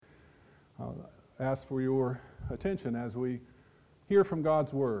I'll ask for your attention as we hear from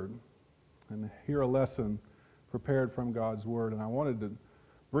God's Word and hear a lesson prepared from God's Word. And I wanted to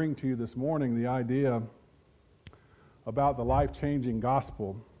bring to you this morning the idea about the life-changing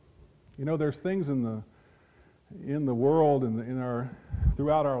gospel. You know, there's things in the world and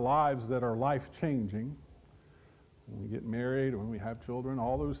throughout our lives that are life-changing. When we get married, when we have children,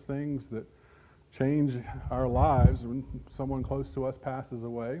 all those things that change our lives when someone close to us passes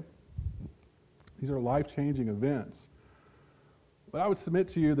away. These are life-changing events. But I would submit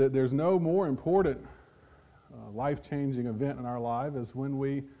to you that there's no more important life-changing event in our life as when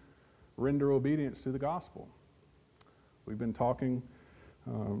we render obedience to the gospel. We've been talking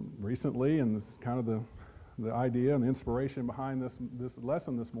recently, and this is kind of the idea and the inspiration behind this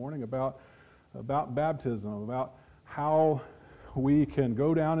lesson this morning about baptism, about how we can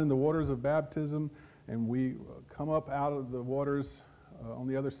go down in the waters of baptism and we come up out of the waters on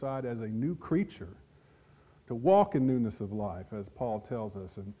the other side as a new creature, to walk in newness of life, as Paul tells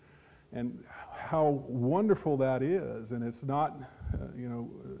us, and how wonderful that is. And it's not,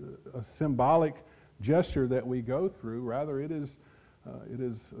 a symbolic gesture that we go through. Rather, it is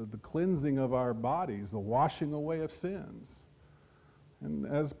the cleansing of our bodies, the washing away of sins. And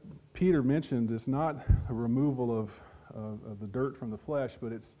as Peter mentioned, it's not a removal of the dirt from the flesh,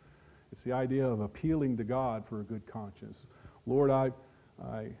 but it's the idea of appealing to God for a good conscience. Lord, I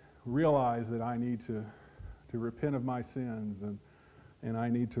realize that I need to repent of my sins, and I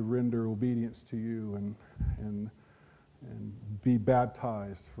need to render obedience to you and be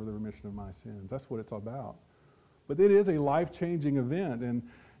baptized for the remission of my sins. That's what it's about. But it is a life-changing event, and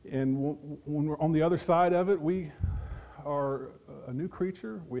when we're on the other side of it, we are a new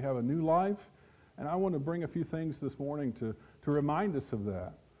creature. We have a new life, and I want to bring a few things this morning to remind us of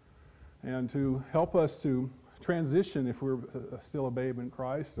that and to help us to transition if we're still a babe in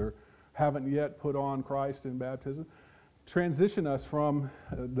Christ or haven't yet put on Christ in baptism, transition us from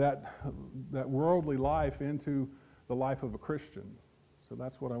that worldly life into the life of a Christian. So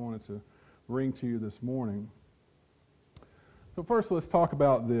that's what I wanted to bring to you this morning. So first, let's talk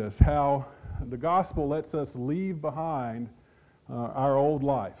about this, how the gospel lets us leave behind our old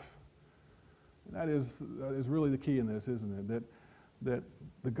life. And that is really the key in this, isn't it? That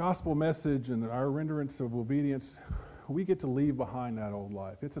the gospel message and our renderance of obedience, we get to leave behind that old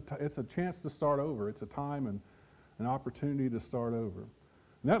life. It's a chance to start over. It's a time and an opportunity to start over.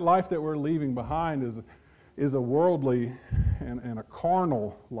 And that life that we're leaving behind is a worldly and a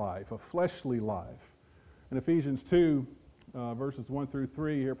carnal life, a fleshly life. In Ephesians 2, verses 1 through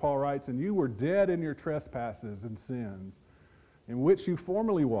 3, here Paul writes, "And you were dead in your trespasses and sins, in which you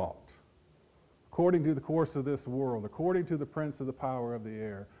formerly walked, according to the course of this world, according to the prince of the power of the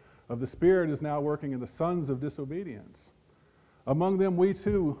air, of the spirit is now working in the sons of disobedience. Among them we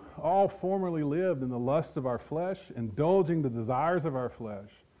too all formerly lived in the lusts of our flesh, indulging the desires of our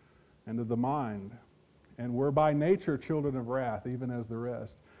flesh and of the mind, and were by nature children of wrath, even as the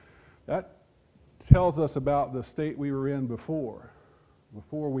rest." That tells us about the state we were in before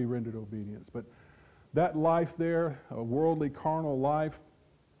we rendered obedience. But that life there, a worldly, carnal life,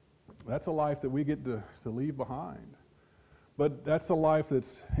 that's a life that we get to leave behind. But that's a life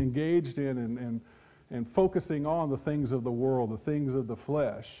that's engaged in and focusing on the things of the world, the things of the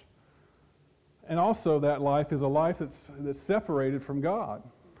flesh. And also that life is a life that's separated from God.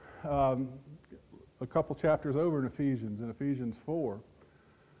 A couple chapters over in Ephesians 4,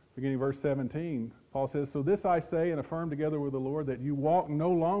 beginning verse 17, Paul says, "So this I say and affirm together with the Lord, that you walk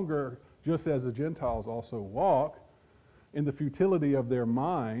no longer just as the Gentiles also walk, in the futility of their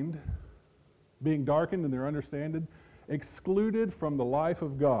mind, being darkened in their understanding, excluded from the life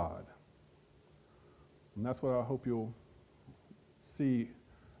of God." And that's what I hope you'll see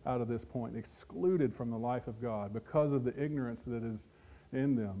out of this point. Excluded from the life of God because of the ignorance that is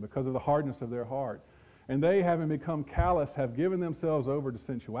in them, because of the hardness of their heart. "And they, having become callous, have given themselves over to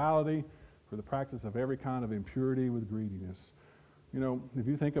sensuality, for the practice of every kind of impurity with greediness." You know, if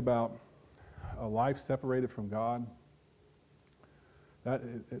you think about a life separated from God, that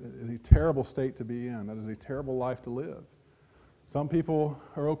is a terrible state to be in. That is a terrible life to live. Some people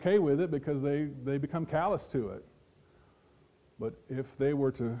are okay with it because they become callous to it. But if they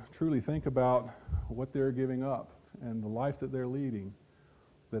were to truly think about what they're giving up and the life that they're leading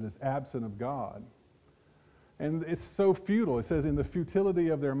that is absent of God, and it's so futile. It says in the futility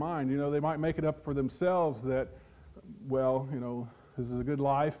of their mind, they might make it up for themselves that, well, this is a good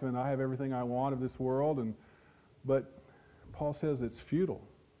life and I have everything I want of this world. But Paul says it's futile.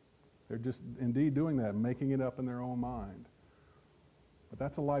 They're just indeed doing that, making it up in their own mind. But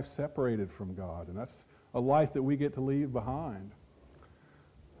that's a life separated from God, and that's a life that we get to leave behind.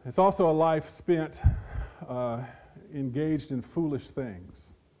 It's also a life spent engaged in foolish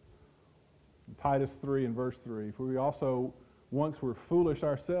things. Titus 3 and verse 3, for we also once were foolish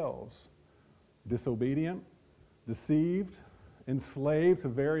ourselves, disobedient, deceived, enslaved to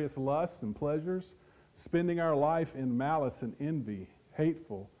various lusts and pleasures, spending our life in malice and envy,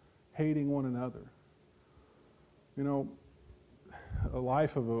 hateful, hating one another. You know, a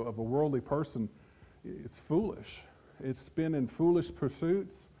life of a worldly person, it's foolish. It's spent in foolish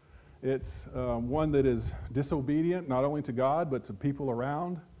pursuits. It's one that is disobedient, not only to God, but to people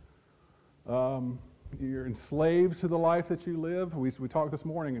around. You're enslaved to the life that you live. We talked this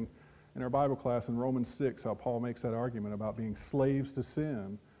morning in our Bible class in Romans 6, how Paul makes that argument about being slaves to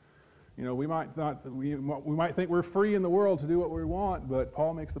sin. You know, we might think we're free in the world to do what we want, but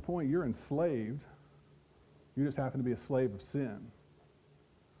Paul makes the point, you're enslaved. You just happen to be a slave of sin.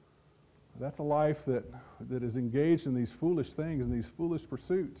 That's a life that is engaged in these foolish things and these foolish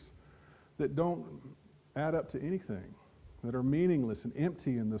pursuits that don't add up to anything, that are meaningless and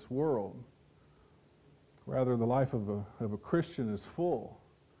empty in this world. Rather, the life of a Christian is full.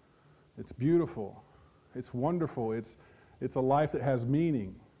 It's beautiful. It's wonderful. It's a life that has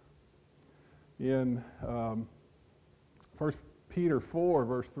meaning. In 1 Peter 4,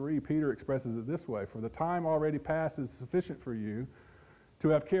 verse 3, Peter expresses it this way, for the time already past is sufficient for you to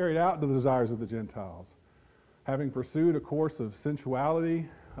have carried out the desires of the Gentiles, having pursued a course of sensuality,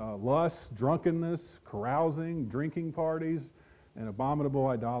 lust, drunkenness, carousing, drinking parties, and abominable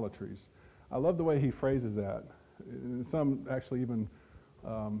idolatries. I love the way he phrases that. Some actually even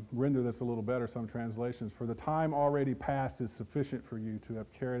render this a little better, some translations. For the time already past is sufficient for you to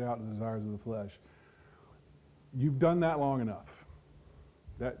have carried out the desires of the flesh. You've done that long enough.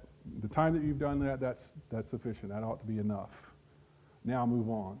 The time that you've done that's sufficient. That ought to be enough. Now move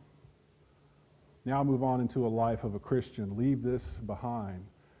on. Now move on into a life of a Christian. Leave this behind.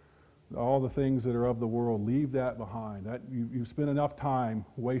 All the things that are of the world, leave that behind. You've spent enough time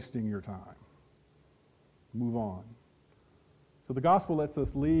wasting your time. Move on. So the gospel lets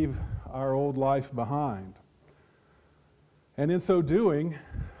us leave our old life behind. And in so doing,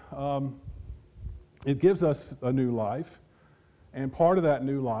 it gives us a new life. And part of that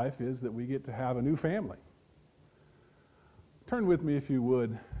new life is that we get to have a new family. Turn with me, if you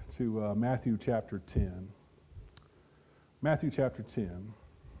would, to Matthew chapter 10. Matthew chapter 10.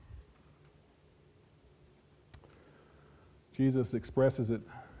 Jesus expresses it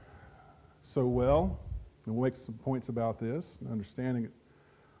so well, and we'll make some points about this, and understanding it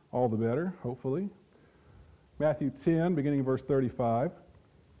all the better, hopefully. Matthew 10, beginning in verse 35.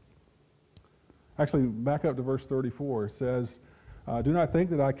 Actually, back up to verse 34. It says, do not think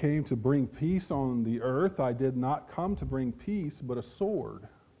that I came to bring peace on the earth. I did not come to bring peace, but a sword.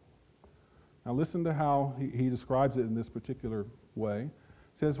 Now listen to how he describes it in this particular way. It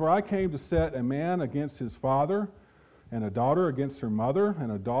says, for I came to set a man against his father, and a daughter against her mother,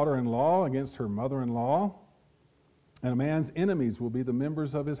 and a daughter-in-law against her mother-in-law. And a man's enemies will be the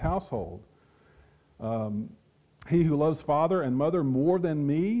members of his household. He who loves father and mother more than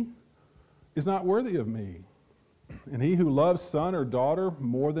me is not worthy of me. And he who loves son or daughter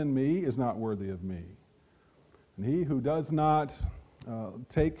more than me is not worthy of me. And he who does not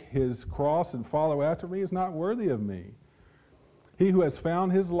take his cross and follow after me is not worthy of me. He who has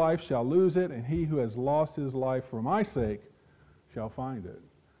found his life shall lose it, and he who has lost his life for my sake shall find it.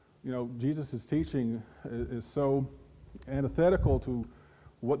 You know, Jesus' teaching is so antithetical to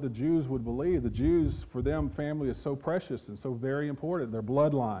what the Jews would believe. The Jews, for them, family is so precious and so very important. Their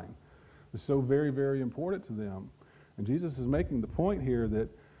bloodline is so very, very important to them. And Jesus is making the point here that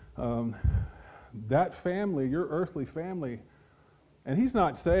that family, your earthly family, and he's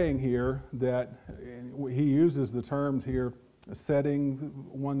not saying here that, he uses the terms here, setting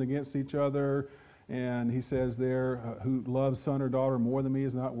one against each other, and he says there, who loves son or daughter more than me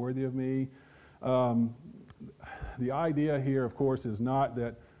is not worthy of me. The idea here, of course, is not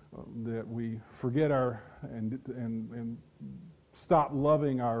that we forget and stop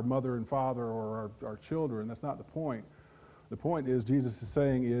loving our mother and father or our children. That's not the point. The point is, Jesus is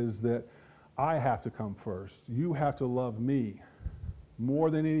saying is that I have to come first. You have to love me more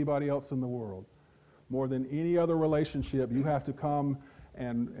than anybody else in the world. More than any other relationship, you have to come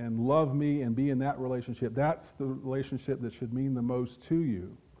and love me and be in that relationship. That's the relationship that should mean the most to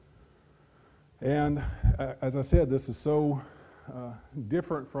you. And as I said, this is so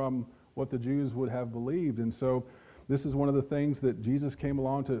different from what the Jews would have believed. And so this is one of the things that Jesus came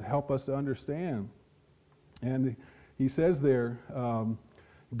along to help us to understand. And he says there,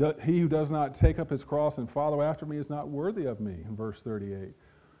 he who does not take up his cross and follow after me is not worthy of me, in verse 38.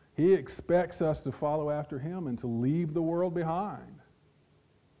 He expects us to follow after him and to leave the world behind.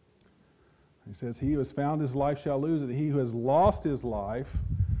 He says, he who has found his life shall lose it. He who has lost his life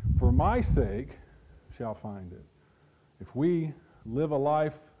for my sake shall find it. If we live a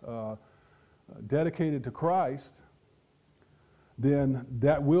life dedicated to Christ, then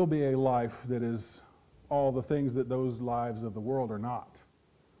that will be a life that is all the things that those lives of the world are not.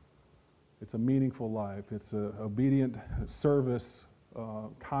 It's a meaningful life. It's an obedient service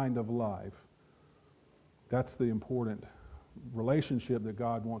kind of life. That's the important relationship that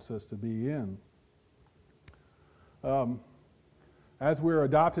God wants us to be in. As we're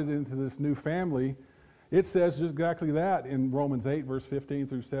adopted into this new family, it says just exactly that in Romans 8, verse 15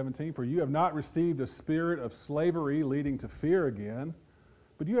 through 17. For you have not received a spirit of slavery leading to fear again,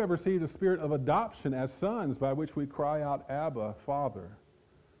 but you have received a spirit of adoption as sons, by which we cry out, Abba, Father.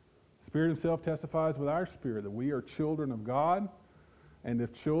 The Spirit himself testifies with our spirit that we are children of God, and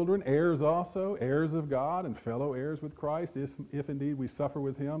if children, heirs also, heirs of God, and fellow heirs with Christ, if indeed we suffer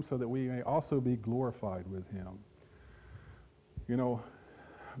with him, so that we may also be glorified with him. You know,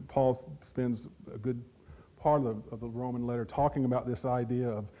 Paul spends a good part of the Roman letter talking about this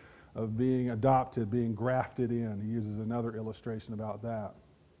idea of being adopted, being grafted in. He uses another illustration about that.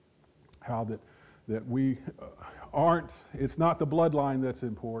 How that we aren't, it's not the bloodline that's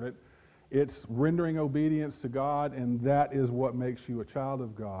important, it's rendering obedience to God, and that is what makes you a child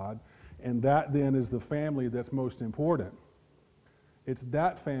of God, and that then is the family that's most important. It's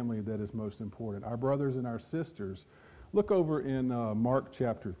that family that is most important, our brothers and our sisters. Look over in Mark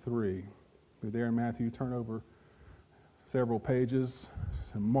chapter 3. You're there in Matthew, turn over several pages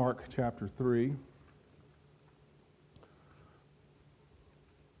to Mark chapter 3.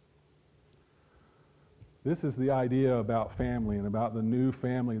 This is the idea about family and about the new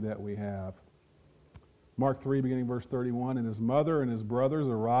family that we have. Mark 3, beginning verse 31, and his mother and his brothers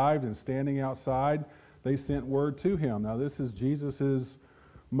arrived, and standing outside, they sent word to him. Now this is Jesus'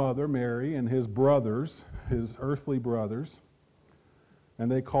 mother, Mary, and his brothers, his earthly brothers. And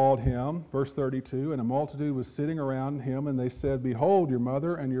they called him, verse 32, and a multitude was sitting around him, and they said, Behold, your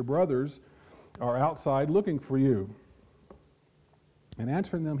mother and your brothers are outside looking for you. And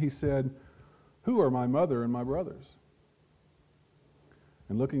answering them, he said, Who are my mother and my brothers?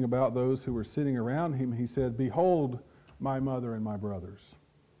 And looking about those who were sitting around him, he said, Behold, my mother and my brothers.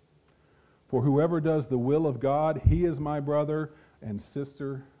 For whoever does the will of God, he is my brother and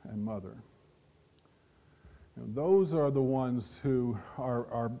sister and mother. You know, those are the ones who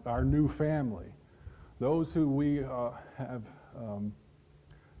are our new family. Those who we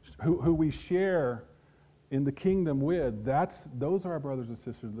who we share in the kingdom with. Those are our brothers and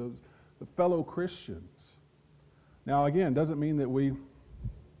sisters. Those the fellow Christians. Now, again, doesn't mean that we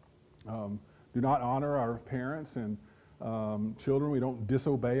do not honor our parents and children. We don't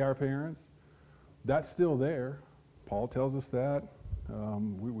disobey our parents. That's still there. Paul tells us that.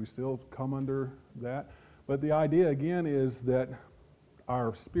 We still come under that. But the idea, again, is that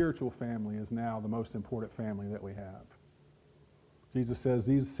our spiritual family is now the most important family that we have. Jesus says,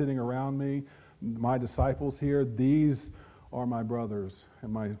 these sitting around me, my disciples here, these are my brothers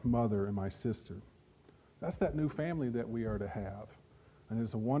and my mother and my sister. That's that new family that we are to have. And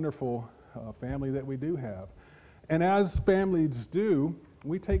it's a wonderful family that we do have. And as families do,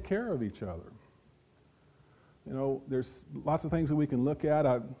 we take care of each other. You know, there's lots of things that we can look at.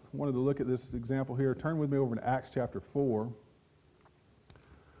 I wanted to look at this example here. Turn with me over to Acts chapter 4.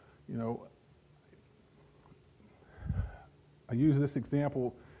 You know, I use this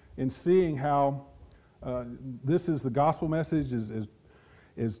example in seeing how this is the gospel message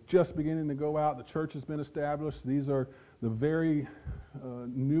is just beginning to go out. The church has been established. These are the very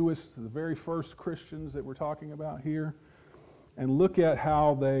newest, the very first Christians that we're talking about here. And look at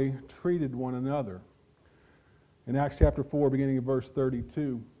how they treated one another. In Acts chapter 4, beginning of verse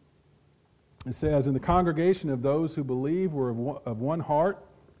 32, it says, And the congregation of those who believed were of one heart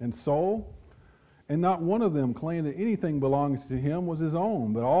and soul, and not one of them claimed that anything belonging to him was his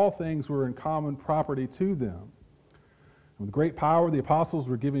own, but all things were in common property to them. And with great power the apostles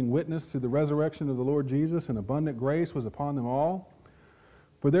were giving witness to the resurrection of the Lord Jesus, and abundant grace was upon them all.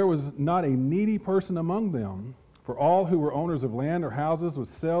 For there was not a needy person among them, for all who were owners of land or houses would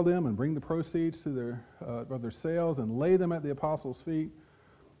sell them and bring the proceeds to of their sales and lay them at the apostles' feet,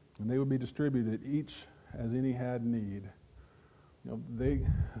 and they would be distributed, each as any had need. You know,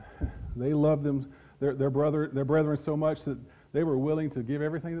 they loved them, their brethren so much that they were willing to give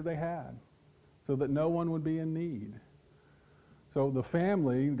everything that they had so that no one would be in need. So the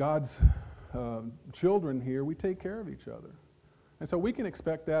family, God's children here, we take care of each other. And so we can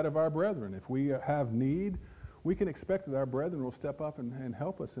expect that of our brethren. If we have need, we can expect that our brethren will step up and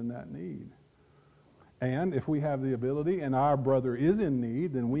help us in that need. And if we have the ability and our brother is in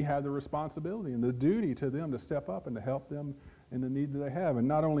need, then we have the responsibility and the duty to them to step up and to help them in the need that they have. And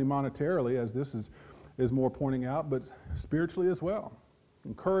not only monetarily, as this is more pointing out, but spiritually as well.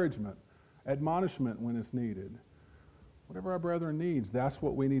 Encouragement, admonishment when it's needed. Whatever our brethren needs, that's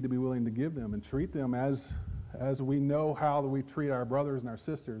what we need to be willing to give them and treat them as we know how we treat our brothers and our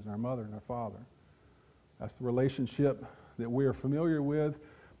sisters and our mother and our father. That's the relationship that we are familiar with,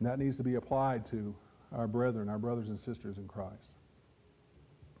 and that needs to be applied to our brethren, our brothers and sisters in Christ.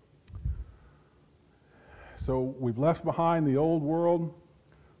 So we've left behind the old world,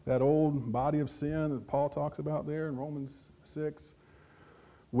 that old body of sin that Paul talks about there in Romans 6.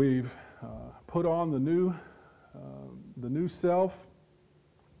 We've put on the new self.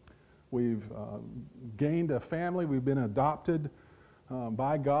 We've gained a family. We've been adopted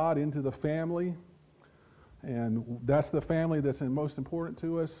by God into the family. And that's the family that's most important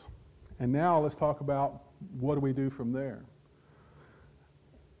to us. And now let's talk about what do we do from there.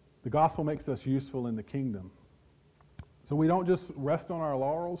 The gospel makes us useful in the kingdom. So we don't just rest on our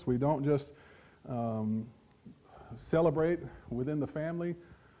laurels. We don't just celebrate within the family.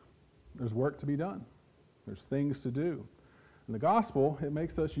 There's work to be done. There's things to do. In the gospel, it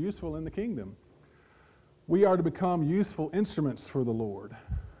makes us useful in the kingdom. We are to become useful instruments for the Lord.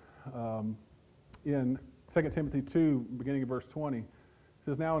 In 2 Timothy 2, beginning of verse 20, it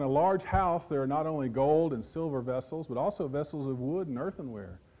says, "Now in a large house there are not only gold and silver vessels, but also vessels of wood and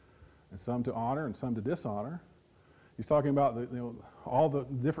earthenware, and some to honor and some to dishonor." He's talking about all the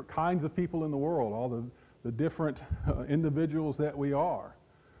different kinds of people in the world, all the different individuals that we are.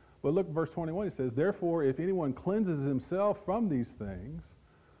 But look at verse 21, it says, "Therefore, if anyone cleanses himself from these things,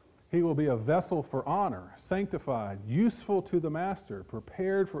 he will be a vessel for honor, sanctified, useful to the master,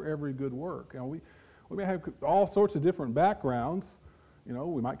 prepared for every good work." And we may have all sorts of different backgrounds. You know,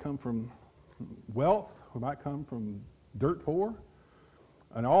 we might come from wealth, we might come from dirt poor,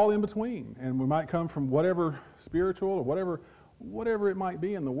 and all in between. And we might come from whatever spiritual or whatever it might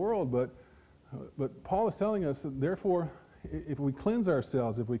be in the world. But Paul is telling us that therefore, if we cleanse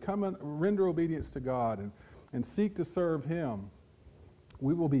ourselves, if we come and render obedience to God and seek to serve Him,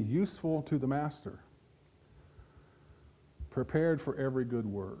 we will be useful to the Master, prepared for every good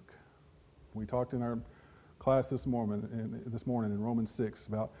work. We talked in our class this morning in Romans 6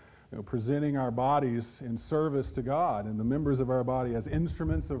 about presenting our bodies in service to God and the members of our body as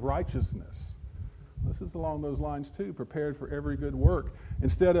instruments of righteousness. This is along those lines too, prepared for every good work.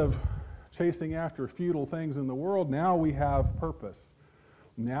 Instead of chasing after futile things in the world, now we have purpose.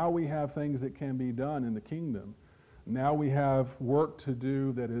 Now we have things that can be done in the kingdom. Now we have work to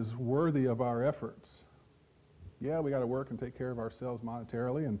do that is worthy of our efforts. Yeah, we got to work and take care of ourselves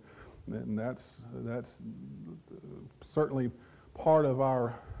monetarily, and that's certainly part of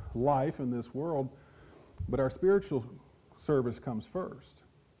our life in this world, but our spiritual service comes first.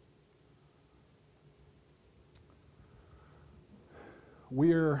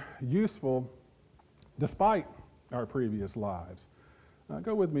 We're useful despite our previous lives.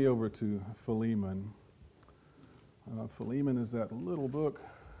 Go with me over to Philemon. Philemon is that little book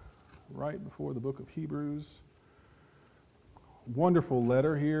right before the book of Hebrews. Wonderful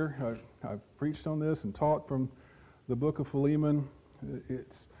letter here. I've preached on this and taught from the book of Philemon.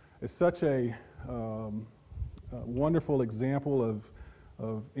 It's such a wonderful example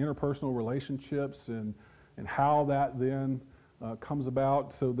of interpersonal relationships and how that then comes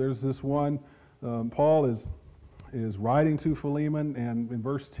about. So there's this one, Paul is writing to Philemon, and in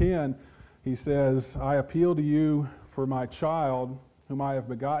verse 10 he says, "I appeal to you for my child, whom I have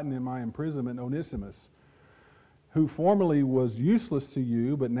begotten in my imprisonment, Onesimus, who formerly was useless to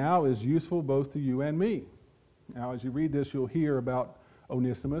you, but now is useful both to you and me." Now, as you read this, you'll hear about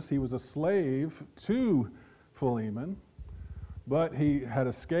Onesimus. He was a slave to Philemon, but he had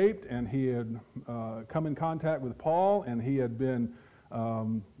escaped, and he had come in contact with Paul, and he had been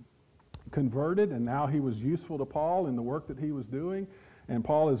converted, and now he was useful to Paul in the work that he was doing. And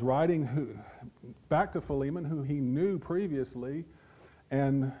Paul is writing back to Philemon, who he knew previously,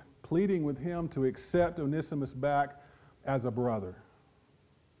 and pleading with him to accept Onesimus back as a brother.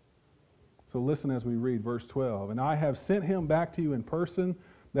 So listen as we read verse 12. "And I have sent him back to you in person,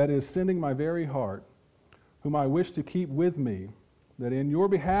 that is, sending my very heart, whom I wish to keep with me, that in your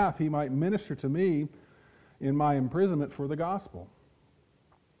behalf he might minister to me in my imprisonment for the gospel.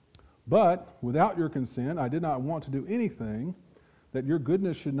 But without your consent I did not want to do anything, that your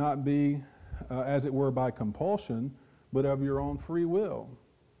goodness should not be, as it were, by compulsion, but of your own free will."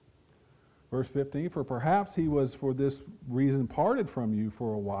 Verse 15, "For perhaps he was for this reason parted from you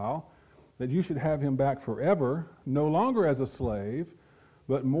for a while, that you should have him back forever, no longer as a slave,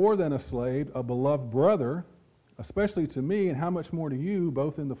 but more than a slave, a beloved brother, especially to me, and how much more to you,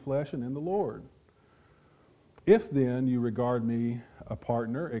 both in the flesh and in the Lord. If then you regard me a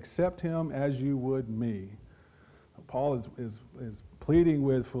partner, accept him as you would me. Paul is pleading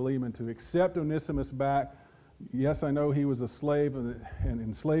with Philemon to accept Onesimus back. Yes, I know he was a slave and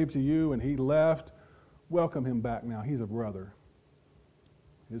enslaved to you, and he left. Welcome him back now. He's a brother.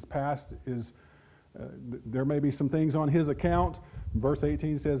 His past is, there may be some things on his account. Verse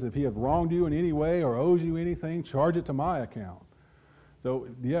 18 says, if he have wronged you in any way or owes you anything, charge it to my account. So,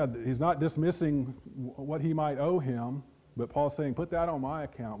 yeah, he's not dismissing what he might owe him, but Paul's saying, put that on my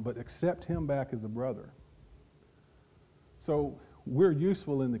account, but accept him back as a brother. So, we're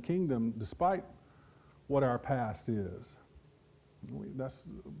useful in the kingdom despite what our past is. That's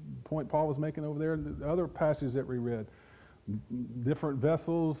the point Paul was making over there. The other passages that we read, different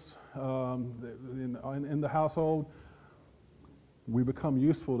vessels in the household, we become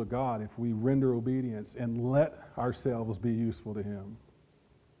useful to God if we render obedience and let ourselves be useful to him.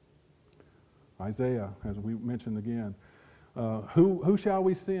 Isaiah, as we mentioned again, who shall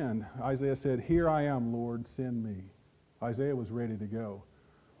we send? Isaiah said, here I am, Lord, send me. Isaiah was ready to go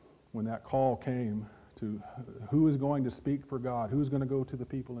when that call came to who is going to speak for God, who's going to go to the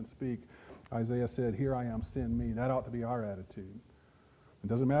people and speak. Isaiah said, here I am, send me. That ought to be our attitude. It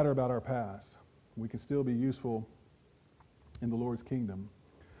doesn't matter about our past. We can still be useful in the Lord's kingdom.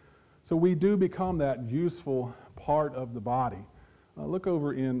 So we do become that useful part of the body. Look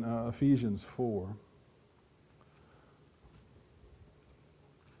over in Ephesians 4.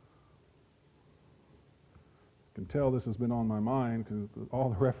 You can tell this has been on my mind because all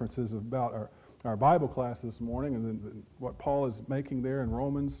the references about our Bible class this morning and then what Paul is making there in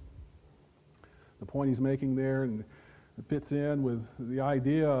Romans, the point he's making there, and it fits in with the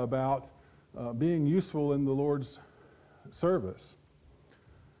idea about being useful in the Lord's service.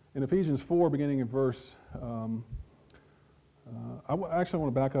 In Ephesians 4, beginning in verse, I actually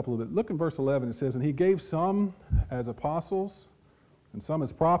want to back up a little bit. Look in verse 11. It says, and he gave some as apostles, and some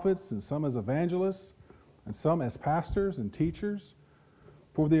as prophets, and some as evangelists, and some as pastors and teachers,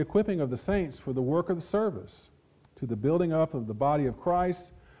 for the equipping of the saints for the work of the service, to the building up of the body of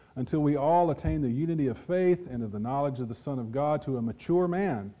Christ, until we all attain the unity of faith and of the knowledge of the Son of God, to a mature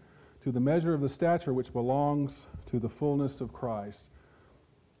man, to the measure of the stature which belongs to the fullness of Christ.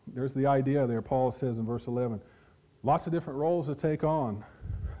 There's the idea there, Paul says in verse 11. Lots of different roles to take on.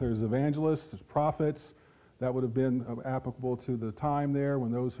 There's evangelists, there's prophets. That would have been applicable to the time there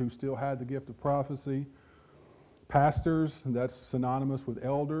when those who still had the gift of prophecy. Pastors, that's synonymous with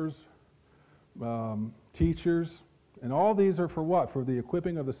elders. Teachers. And all these are for what? For the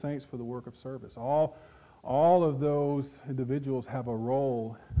equipping of the saints for the work of service. All of those individuals have a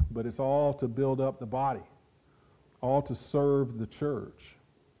role, but it's all to build up the body, all to serve the church.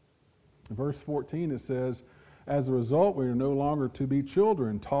 In verse 14 it says, as a result, we are no longer to be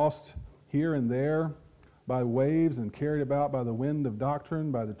children, tossed here and there by waves and carried about by the wind of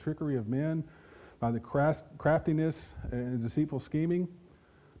doctrine, by the trickery of men, by the craftiness and deceitful scheming.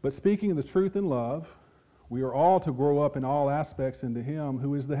 But speaking the truth in love, we are all to grow up in all aspects into him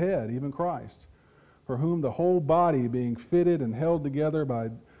who is the head, even Christ, for whom the whole body being fitted and held together by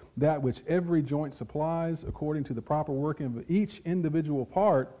that which every joint supplies, according to the proper working of each individual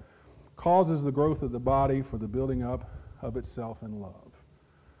part, causes the growth of the body for the building up of itself in love.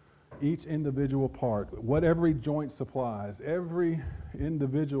 Each individual part, what every joint supplies, every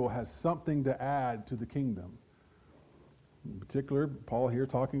individual has something to add to the kingdom. In particular, Paul here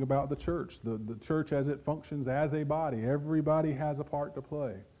talking about the church. The church as it functions as a body. Everybody has a part to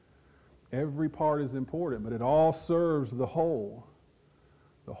play. Every part is important, but it all serves the whole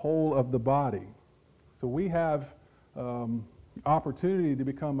of the body. So we have opportunity to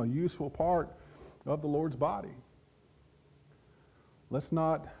become a useful part of the Lord's body. Let's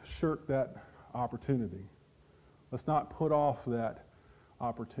not shirk that opportunity. Let's not put off that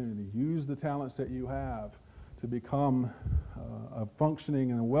opportunity. Use the talents that you have to become a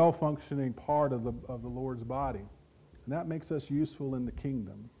functioning and a well-functioning part of the Lord's body. And that makes us useful in the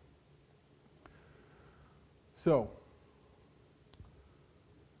kingdom. So,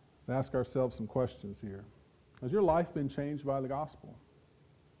 let's ask ourselves some questions here. Has your life been changed by the gospel?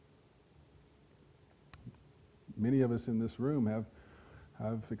 Many of us in this room have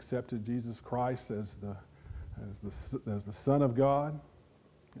accepted Jesus Christ as the Son of God,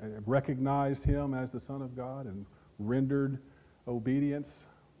 recognized him as the Son of God, and rendered obedience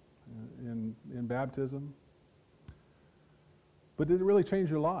in baptism. But did it really change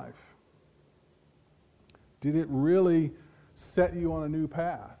your life? Did it really set you on a new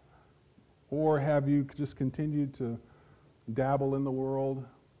path? Or have you just continued to dabble in the world.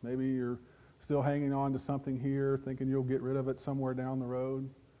 Maybe you're still hanging on to something here, thinking you'll get rid of it somewhere down the road.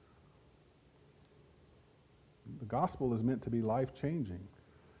 The gospel is meant to be life-changing.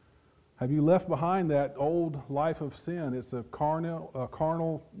 Have you left behind that old life of sin? It's a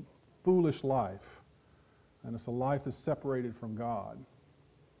carnal, foolish life. And it's a life that's separated from God.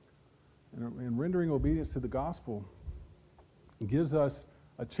 And rendering obedience to the gospel gives us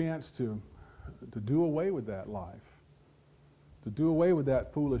a chance to do away with that life. To do away with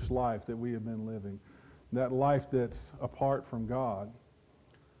that foolish life that we have been living. That life that's apart from God.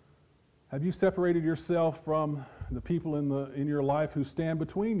 Have you separated yourself from the people in your life who stand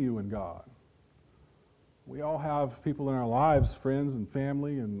between you and God? We all have people in our lives, friends and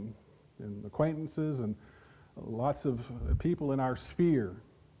family and acquaintances and lots of people in our sphere.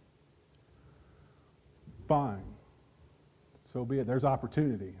 Fine. So be it. There's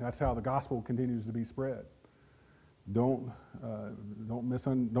opportunity. That's how the gospel continues to be spread. Don't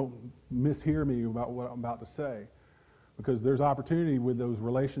mishear me about what I'm about to say. Because there's opportunity with those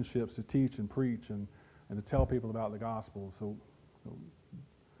relationships to teach and preach and to tell people about the gospel.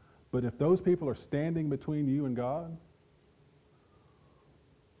 But if those people are standing between you and God,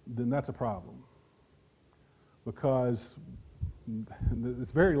 then that's a problem. Because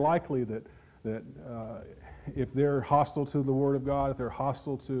it's very likely that if they're hostile to the Word of God, if they're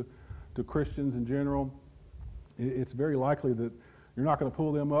hostile to Christians in general, it's very likely that you're not going to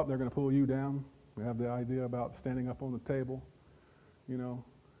pull them up, they're going to pull you down. We have the idea about standing up on the table. You know,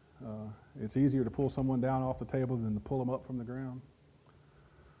 it's easier to pull someone down off the table than to pull them up from the ground.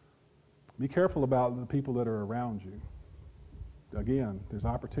 Be careful about the people that are around you. Again, there's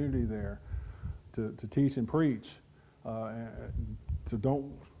opportunity there to teach and preach. So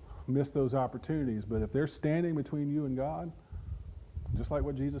don't miss those opportunities. But if they're standing between you and God, just like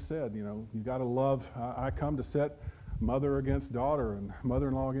what Jesus said, you know, you got to love. I come to set mother against daughter and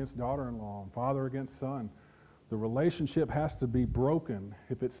mother-in-law against daughter-in-law and father against son. The relationship has to be broken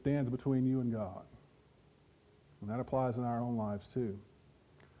if it stands between you and God. And that applies in our own lives too.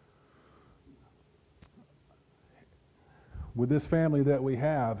 With this family that we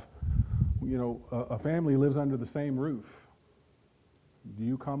have, you know, a family lives under the same roof. Do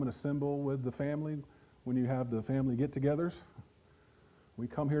you come and assemble with the family when you have the family get-togethers? We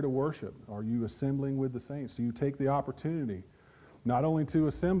come here to worship. Are you assembling with the saints? Do you take the opportunity not only to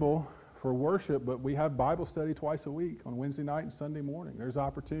assemble for worship, but we have Bible study twice a week on Wednesday night and Sunday morning. There's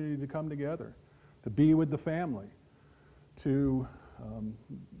opportunity to come together, to be with the family, to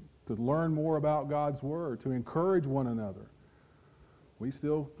learn more about God's Word, to encourage one another. We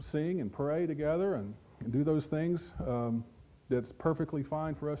still sing and pray together and do those things. That's perfectly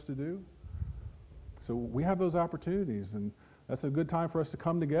fine for us to do. So we have those opportunities, and that's a good time for us to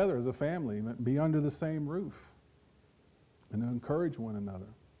come together as a family and be under the same roof and to encourage one another.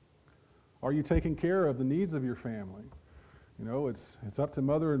 Are you taking care of the needs of your family? You know, it's up to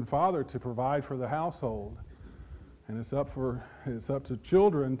mother and father to provide for the household, and it's up to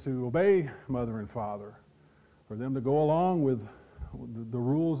children to obey mother and father, for them to go along with the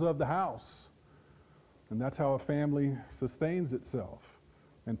rules of the house. And that's how a family sustains itself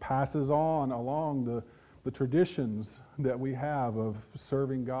and passes on along the traditions that we have of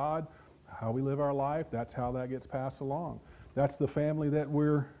serving God, how we live our life. That's how that gets passed along. That's the family that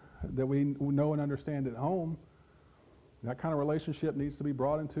we know and understand at home. That kind of relationship needs to be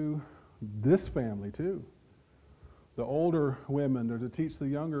brought into this family too. The older women are to teach the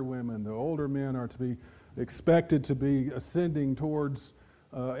younger women. The older men are to be expected to be ascending towards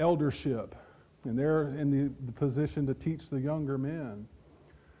eldership. And they're in the position to teach the younger men.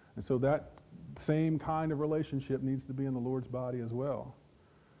 And so that same kind of relationship needs to be in the Lord's body as well.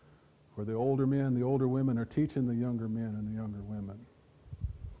 Where the older men, the older women are teaching the younger men and the younger women.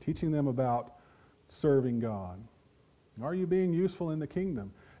 Teaching them about serving God. Are you being useful in the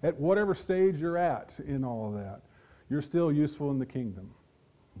kingdom? At whatever stage you're at in all of that, you're still useful in the kingdom.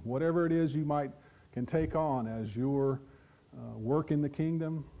 Whatever it is you can take on as your work in the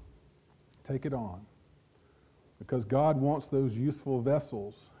kingdom, take it on. Because God wants those useful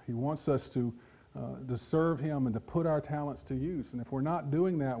vessels. He wants us to serve Him and to put our talents to use. And if we're not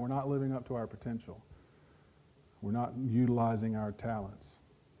doing that, we're not living up to our potential. We're not utilizing our talents.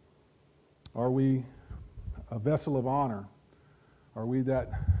 Are we a vessel of honor? Are we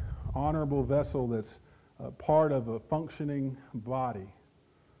that honorable vessel that's part of a functioning body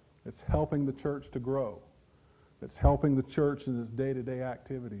that's helping the church to grow, that's helping the church in its day-to-day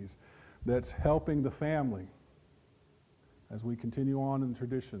activities, that's helping the family as we continue on in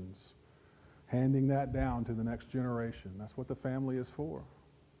traditions, handing that down to the next generation? That's what the family is for.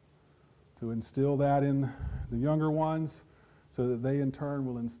 To instill that in the younger ones so that they in turn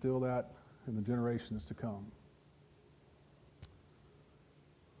will instill that in the generations to come.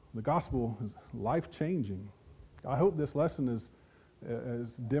 The gospel is life-changing. I hope this lesson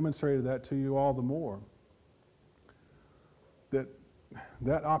has demonstrated that to you all the more.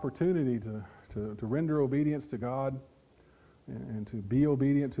 That opportunity to render obedience to God and to be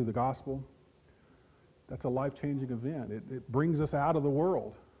obedient to the gospel, that's a life-changing event. It brings us out of the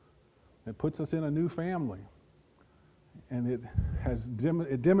world. It puts us in a new family. And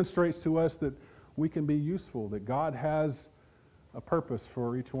it demonstrates to us that we can be useful, that God has a purpose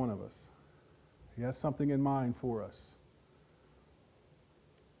for each one of us. He has something in mind for us.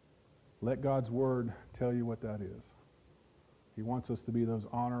 Let God's word tell you what that is. He wants us to be those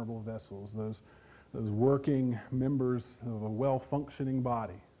honorable vessels, those working members of a well-functioning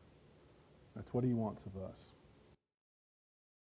body. That's what he wants of us.